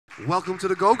Welcome to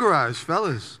the Go Garage,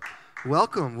 fellas.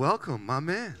 Welcome, my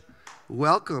man.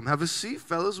 Welcome. Have a seat,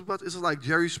 fellas. This is like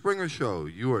Jerry Springer show.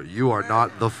 You are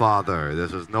not the father.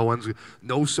 This is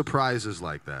no surprises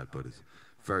like that, but it's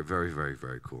very, very, very,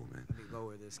 very cool, man. Let me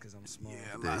lower this because I'm small.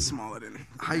 Yeah, a lot smaller than.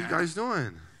 How you guys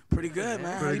doing? Pretty good,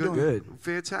 man. Pretty How you good. doing?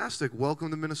 Fantastic. Welcome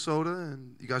to Minnesota,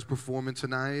 and you guys performing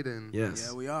tonight, and Yes.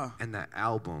 Yeah, we are. and that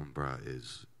album,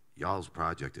 bruh, y'all's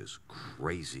project is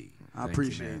crazy. I Thank you,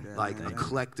 appreciate man. that. Like man.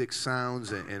 eclectic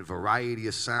sounds and variety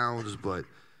of sounds, but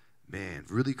man,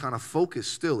 really kind of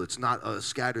focused still. It's not a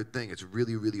scattered thing. It's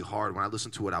really, really hard. When I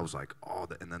listened to it, I was like, oh,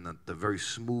 and then the very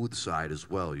smooth side as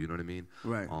well. You know what I mean?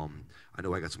 Right. I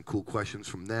know I got some cool questions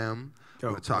from them. I'm Dope.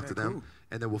 going to talk to Okay, them, cool.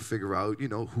 and then we'll figure out,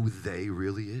 who they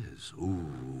really is. Ooh,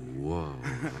 whoa,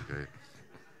 okay.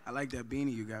 I like that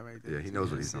beanie you got right there. Yeah, he knows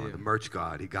what he's see doing. him. The merch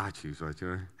god, he got you. So,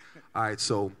 all right,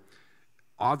 so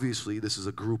obviously this is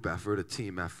a group effort, a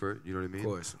team effort. You know what I mean? Of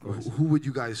course, of course. Who would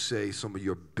you guys say some of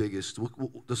your biggest?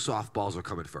 The softballs are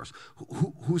coming first.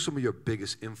 Who's some of your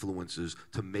biggest influences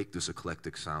to make this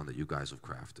eclectic sound that you guys have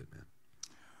crafted, man?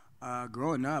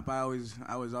 Growing up, I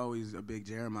was always a big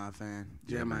Jeremiah fan.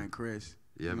 Yeah, Jeremiah man. and Chris.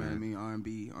 Yeah, you know man. what I mean?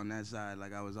 R&B on that side.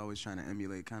 Like I was always trying to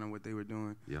emulate kind of what they were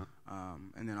doing. Yeah.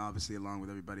 And then obviously along with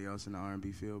everybody else in the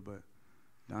R&B field. But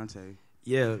Dante.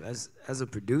 Yeah, as a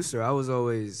producer, I was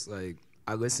always like,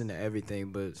 I listened to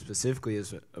everything, but specifically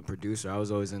as a producer, I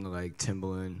was always into like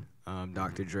Timbaland,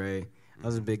 Dr. Dre. I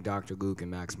was a big Dr. Luke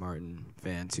and Max Martin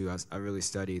fan too. I really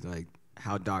studied like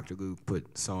how Dr. Luke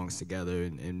put songs together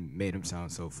and made them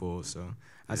sound so full. So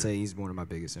I'd say he's one of my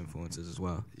biggest influences as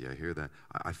well. Yeah, I hear that.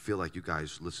 I feel like you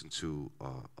guys listen to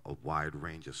a wide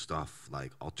range of stuff,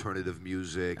 like alternative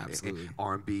music, Absolutely.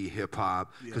 R&B, hip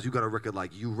hop. Because you got a record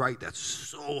like U-Rite that's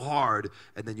so hard,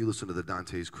 and then you listen to the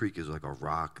Dante's Creek is like a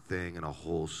rock thing and a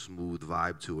whole smooth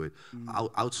vibe to it.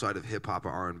 Outside of hip hop or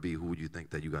R&B, who would you think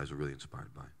that you guys are really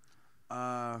inspired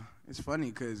by? It's funny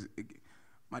because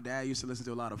my dad used to listen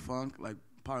to a lot of funk, like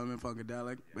Parliament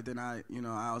Funkadelic. But then I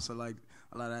also like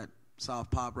a lot of that soft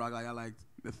pop rock. Like I like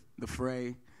the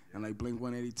Fray and like Blink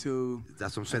 182.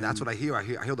 That's what I'm saying. That's what I hear. I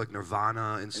hear like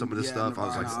Nirvana and some of the stuff. Nirvana, I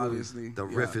was like, obviously. the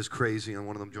riff is crazy on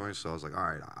one of them joints. So I was like, all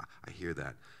right, I hear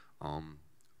that.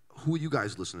 Who are you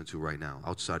guys listening to right now,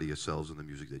 outside of yourselves and the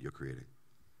music that you're creating?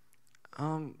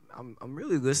 I'm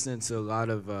really listening to a lot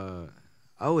of. I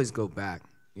always go back.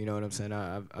 You know what I'm saying?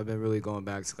 I've been really going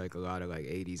back to like a lot of like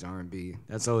 80s R&B.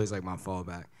 That's always like my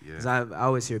fallback. Yeah. Cause I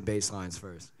always hear bass lines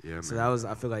first. Yeah, so man.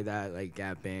 I feel like that like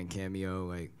Gap Band, Cameo,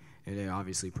 like, and then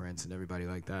obviously Prince and everybody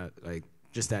like that. Like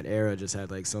just that era just had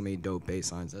like so many dope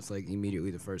bass lines. That's like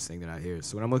immediately the first thing that I hear.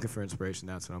 So when I'm looking for inspiration,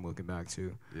 that's what I'm looking back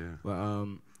to. Yeah. But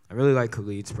I really like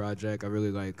Khalid's project. I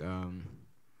really like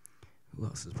who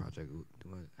else's project?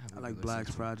 I like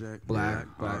Black's project. Black,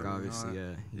 Hard, obviously,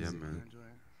 yeah. Yeah, He's- man.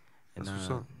 And, That's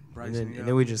what's up. and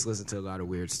then we just listen to a lot of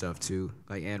weird stuff too.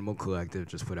 Like Animal Collective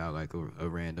just put out like a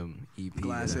random EP.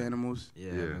 Glass Animals.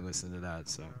 Yeah, Yeah. I've been listening to that.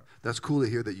 So That's cool to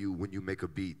hear that when you make a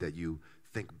beat, that you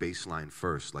think bass line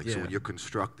first. Like, so Yeah. when you're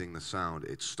constructing the sound,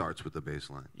 it starts with the bass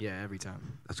line. yeah, every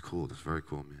time. That's cool. That's very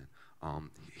cool, man.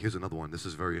 Here's another one. This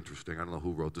is very interesting. I don't know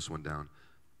who wrote this one down.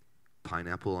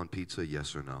 Pineapple on pizza,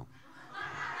 yes or no?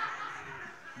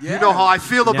 Yeah. You know how I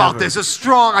feel about Never. this. It's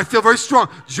strong. I feel very strong.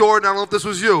 Jordan, I don't know if this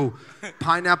was you.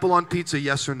 Pineapple on pizza,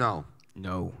 yes or no?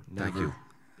 No, never. Thank you.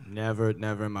 Never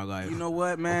in my life. You know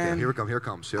what, man? Okay, here it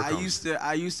comes. I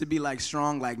used to be like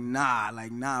strong, like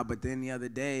nah. But then the other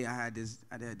day I had this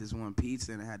one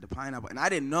pizza and it had the pineapple, and I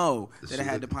didn't know that it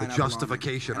had the pineapple.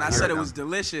 justification, On it. I And I hear said it it now. was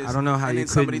delicious. I don't know how and you then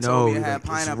somebody couldn't told know. me it had Like, it's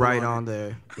pineapple right on on it.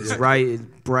 there. It's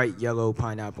bright yellow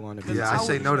pineapple on the pizza. Yeah, I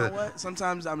say no to you know what?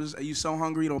 Sometimes you so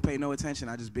hungry you don't pay no attention.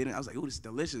 I just bit it. I was like, ooh, this is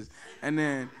delicious. And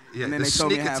then Yeah, and then the they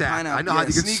told me sneak it had attack. pineapple. I know how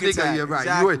you can sneak attack. Yeah, right.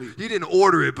 Exactly. You didn't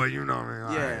order it, but you know.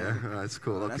 All Yeah. right, that's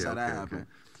cool. Okay, That's how that okay. happened.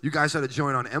 You guys had a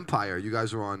joint on Empire. You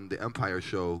guys were on the Empire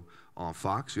show on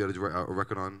Fox. You had a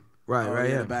record on. Right, Oh, right,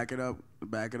 yeah. yeah. Back it up,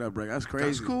 bro. That's crazy.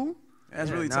 That's cool. That's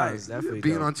Yeah, really nah, tight. it's definitely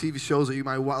Being dope. on TV shows that you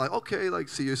might like, okay, like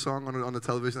see your song on the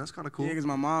television. That's kind of cool. Yeah, because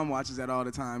my mom watches that all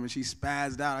the time, and she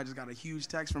spazzed out. I just got a huge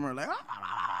text from her, like,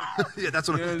 Yeah, that's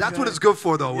what You know what I'm that's what saying? it's good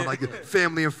for though. When Yeah. like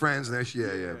family and friends and that.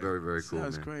 Yeah, very very cool.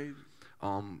 That's man. crazy.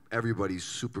 Everybody's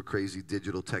super crazy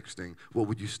digital texting. What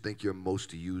would you think your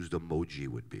most used emoji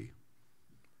would be?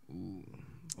 Ooh,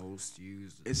 most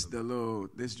used. It's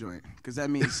this joint, because that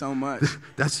means so much.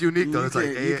 That's unique though. It's like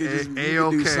you can do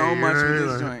A-OK. so much with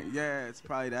this Like- joint. Yeah, it's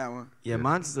probably that one. Yeah,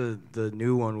 mine's the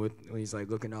new one when he's like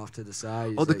looking off to the side.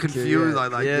 He's Oh, the like, confused, yeah,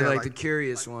 like- yeah, yeah, like like- the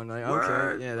curious one. Like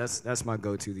Word. okay, yeah, that's my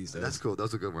go-to these days. That's cool.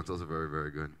 Those are good ones. Those are very,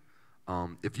 very good.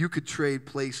 If you could trade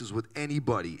places with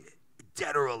anybody,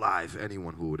 dead or alive,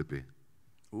 anyone, who would it be?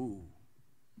 Ooh.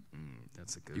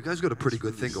 That's a good. You guys got a pretty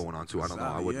good thing going on too. I don't know.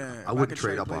 I wouldn't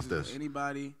trade up off this.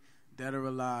 Anybody, dead or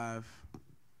alive.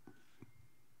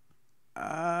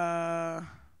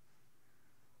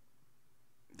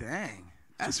 Dang,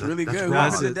 that's really good. Raw.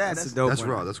 That's a dope That's one.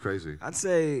 raw. That's crazy. I'd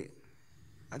say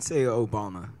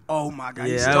Obama. Oh my God,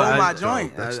 Yeah, you stole my dope.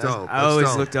 joint. That's dope. I That's always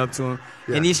dope. looked up to him,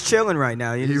 Yeah. and he's chilling right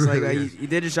now. He's just really like is. he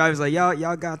did his job. He was like,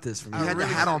 y'all got this from me. He had the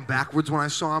hat on backwards when I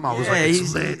saw him. I was Yeah, like, it's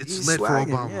he's lit. It's he's lit for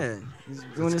swagging. Obama. Yeah, he's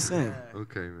doing his thing.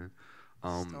 Okay, man.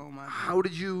 Stole my How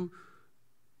did you?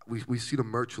 We see the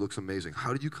merch looks amazing.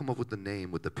 How did you come up with the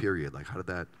name with the period? Like, how did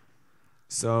that?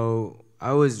 So I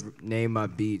always name my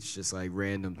beats just like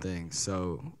random things.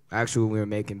 So actually, when we were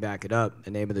making Back It Up,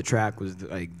 the name of the track was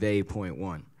like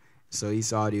They.1. So he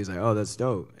saw it. He was like, "Oh, that's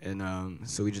dope." And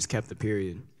so we just kept the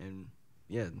period. And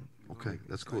yeah. Okay,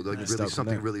 that's cool. Like Just really stuff from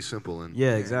something there. really simple and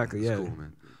Yeah, exactly. it's Yeah. cool,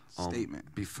 man.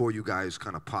 Statement. Before you guys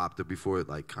kind of popped, or before it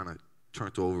like kind of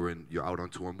turned over and you're out on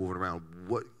tour moving around,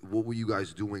 what were you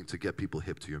guys doing to get people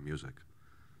hip to your music?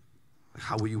 Like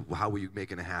how were you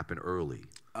making it happen early?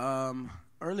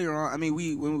 Earlier on, I mean,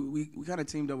 we kind of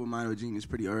teamed up with Minor Genius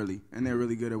pretty early, and they're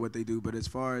really good at what they do. But as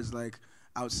far as like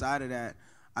outside of that,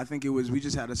 I think we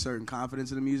just had a certain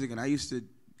confidence in the music, and I used to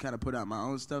kind of put out my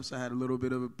own stuff, so I had a little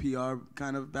bit of a PR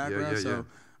kind of background. So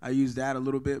I used that a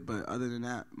little bit, but other than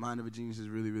that, Mind of a Genius is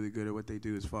really, really good at what they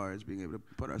do as far as being able to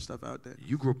put our stuff out there.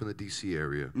 You grew up in the D.C.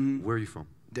 area. Where are you from?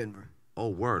 Denver. Oh,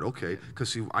 word. Okay. Because,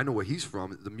 see, I know where he's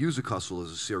from. The music hustle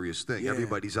is a serious thing. Yeah.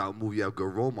 Everybody's out movie, you have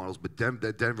good role models, but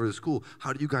Denver is cool.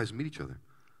 How did you guys meet each other?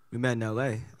 We met in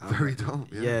L.A. Very dope.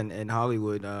 Yeah, in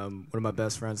Hollywood. One of my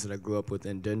best friends that I grew up with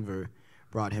in Denver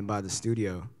brought him by the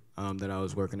studio that I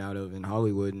was working out of in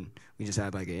Hollywood, and we just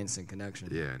had like an instant connection.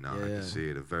 Yeah, no, I can see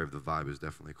it. The vibe is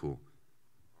definitely cool.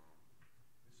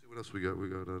 Let's see what else we got.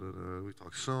 We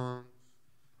talk songs.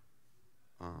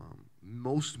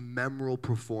 Most memorable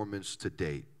performance to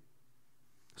date.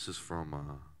 This is from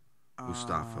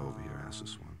Mustafa over here. Ask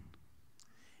this one.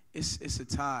 It's a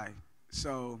tie.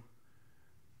 So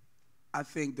I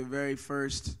think the very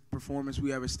first performance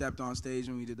we ever stepped on stage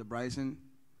when we did the Bryson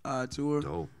tour,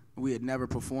 Dope. we had never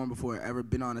performed before, ever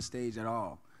been on a stage at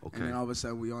all. Okay. And then all of a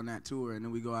sudden we on that tour, and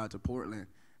then we go out to Portland,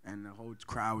 and the whole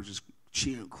crowd was just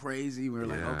cheering crazy. We were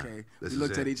like, okay. We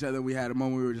looked at each other. We had a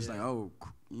moment. We were just like, oh,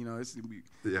 you know,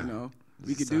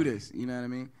 we could do this. You know what I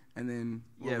mean? And then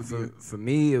for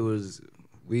me, it was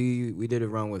we did a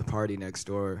run with Party Next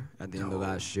Door at the end of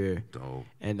last year. Dope.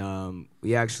 And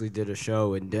we actually did a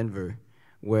show in Denver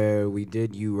where we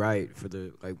did u-rite for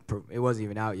the it wasn't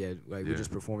even out yet. We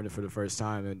just performed it for the first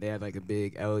time, and they had like a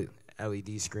big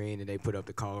LED screen, and they put up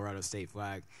the Colorado state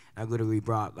flag. I literally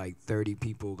brought like 30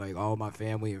 people, like all my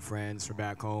family and friends from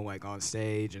back home, like on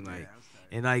stage, and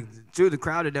dude, the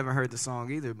crowd had never heard the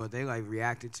song either, but they like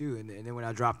reacted too. And then when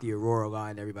I dropped the Aurora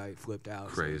line, everybody flipped out.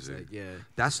 Crazy. So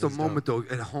that's the moment though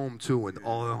at home too, and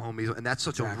all the homies, and that's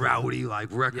such a rowdy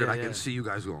record. I can see you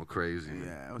guys going crazy.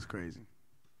 Yeah, that was crazy.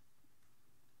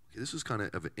 Okay, this is kind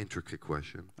of an intricate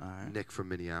question. All right. Nick from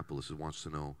Minneapolis wants to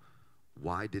know,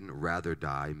 why didn't Rather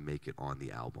Die make it on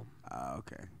the album?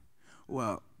 Okay.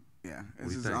 Well, yeah,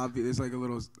 this is think? obvious. It's like a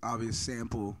little obvious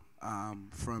sample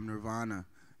from Nirvana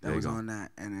that was on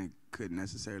that, and it couldn't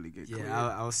necessarily get cleared.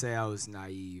 I would say I was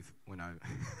naive when I.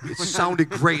 It sounded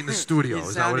great in the studio. It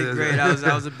Is that what sounded it is? great.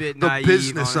 I was a bit The naive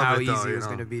business on of how it, though, easy you it was know.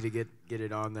 going to be to get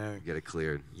it on there. Get it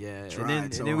cleared. Yeah, Tried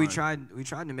and so then we hard.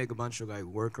 tried to make a bunch of like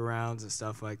workarounds and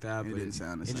stuff like that, It but didn't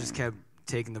sound the it same. just kept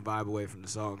taking the vibe away from the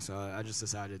song. So I just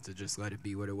decided to just let it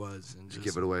be what it was and Just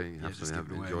give it away. You have just to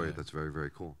give it away, enjoy yeah. it. That's very, very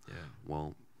cool. Yeah.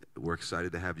 Well, we're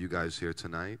excited to have you guys here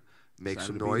tonight. Make Excited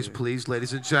some to be noise, here. please,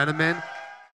 ladies and gentlemen.